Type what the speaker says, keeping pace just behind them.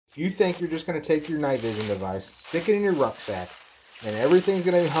If you think you're just going to take your night vision device, stick it in your rucksack, and everything's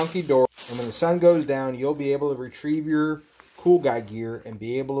going to be hunky-dory, and when the sun goes down, you'll be able to retrieve your cool guy gear and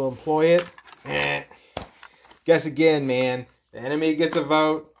be able to employ it. Guess again, man. The enemy gets a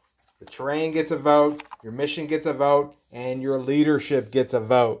vote, the terrain gets a vote, your mission gets a vote, and your leadership gets a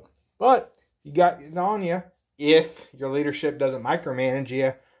vote. But you got it on you. If your leadership doesn't micromanage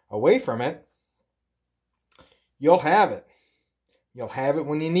you away from it, you'll have it. You'll have it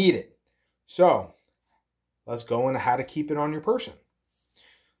when you need it. So, let's go into how to keep it on your person.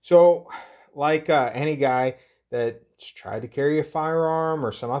 So, like any guy that's tried to carry a firearm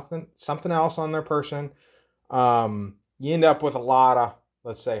or something else on their person, you end up with a lot of,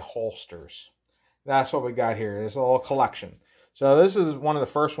 let's say, holsters. That's what we got here. It's a little collection. So this is one of the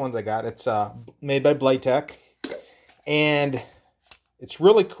first ones I got. It's made by Blade Tech. And it's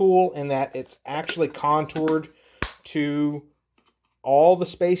really cool in that it's actually contoured to all the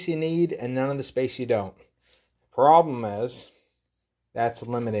space you need and none of the space you don't. Problem is, that's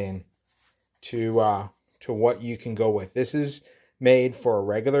limiting to what you can go with. This is made for a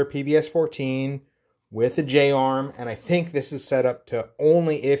regular PVS 14 with a J-arm, and I think this is set up to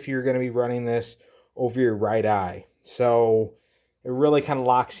only if you're going to be running this over your right eye. So it really kind of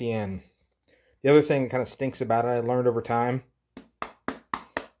locks you in. The other thing that kind of stinks about it, I learned over time,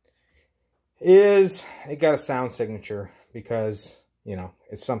 is it got a sound signature because, you know,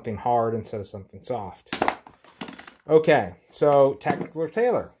 it's something hard instead of something soft. Okay, so Tactical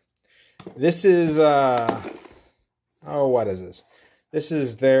Tailor. This is, what is this? This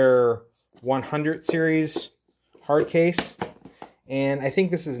is their 100 series Hardcase, and I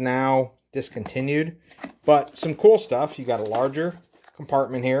think this is now discontinued, but some cool stuff. You got a larger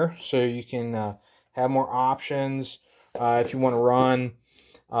compartment here, so you can have more options. If you want to run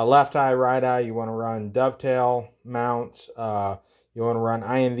left eye, right eye, you want to run dovetail mounts, you want to run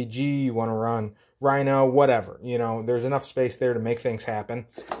INVG, you want to run Rhino, whatever. You know, there's enough space there to make things happen.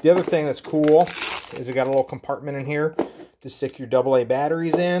 The other thing that's cool is it got a little compartment in here to stick your AA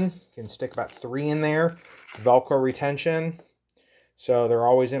batteries in. You can stick about 3 in there. Velcro retention, so they're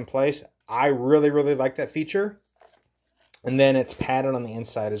always in place. I really, really like that feature. And then it's padded on the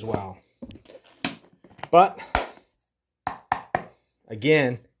inside as well. But,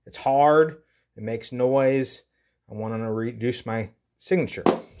 again, it's hard. It makes noise. I want to reduce my signature.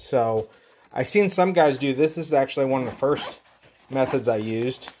 So, I've seen some guys do this. This is actually one of the first methods I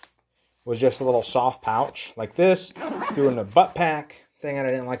used. Was just a little soft pouch like this. Doing a butt pack. Thing that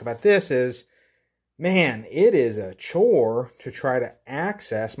I didn't like about this is, man, it is a chore to try to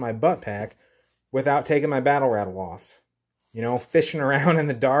access my butt pack without taking my battle rattle off. You know, fishing around in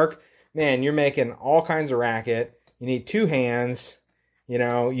the dark, man, you're making all kinds of racket. You need 2 hands. You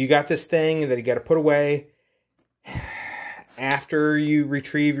know, you got this thing that you got to put away after you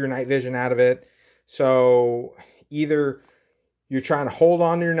retrieve your night vision out of it. So either you're trying to hold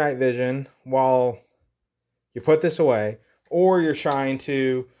on to your night vision while you put this away, or you're trying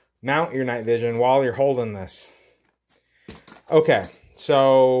to mount your night vision while you're holding this. Okay,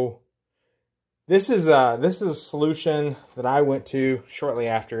 so this is a solution that I went to shortly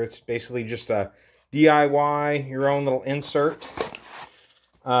after. It's basically just a DIY, your own little insert.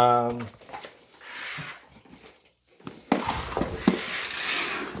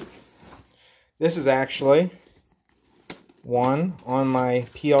 This is actually one on my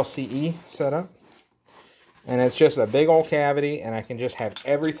PLCE setup. And it's just a big old cavity, and I can just have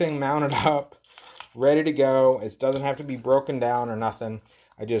everything mounted up, ready to go. It doesn't have to be broken down or nothing.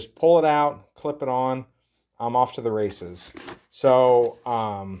 I just pull it out, clip it on, I'm off to the races. So,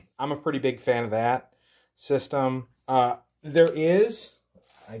 I'm a pretty big fan of that system. There is,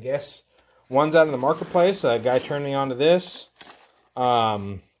 I guess, one's out in the marketplace. A guy turned me on to this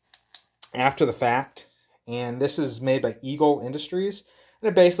after the fact. And this is made by Eagle Industries. And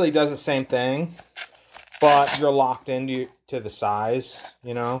it basically does the same thing, but you're locked into the size,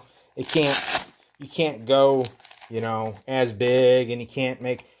 you know. You can't go, you know, as big, and you can't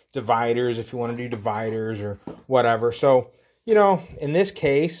make dividers if you want to do dividers or whatever. So, you know, in this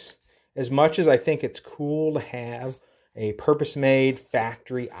case, as much as I think it's cool to have a purpose-made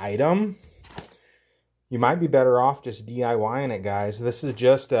factory item, you might be better off just DIYing it, guys. This is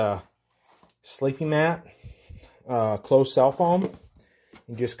just a sleeping mat, closed cell foam.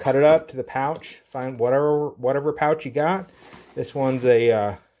 You just cut it up to the pouch. Find whatever pouch you got. This one's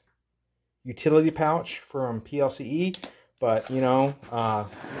a utility pouch from PLCE, but you know,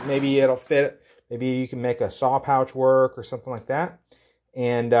 maybe it'll fit. Maybe you can make a saw pouch work or something like that,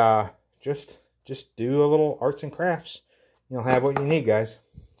 and just do a little arts and crafts. You'll have what you need, guys.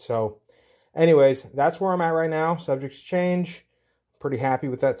 So, anyways, that's where I'm at right now. Subjects change. Pretty happy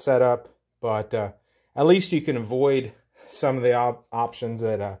with that setup, but at least you can avoid some of the options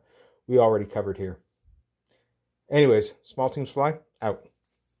that we already covered here. Anyways, Small Teams Fly, out.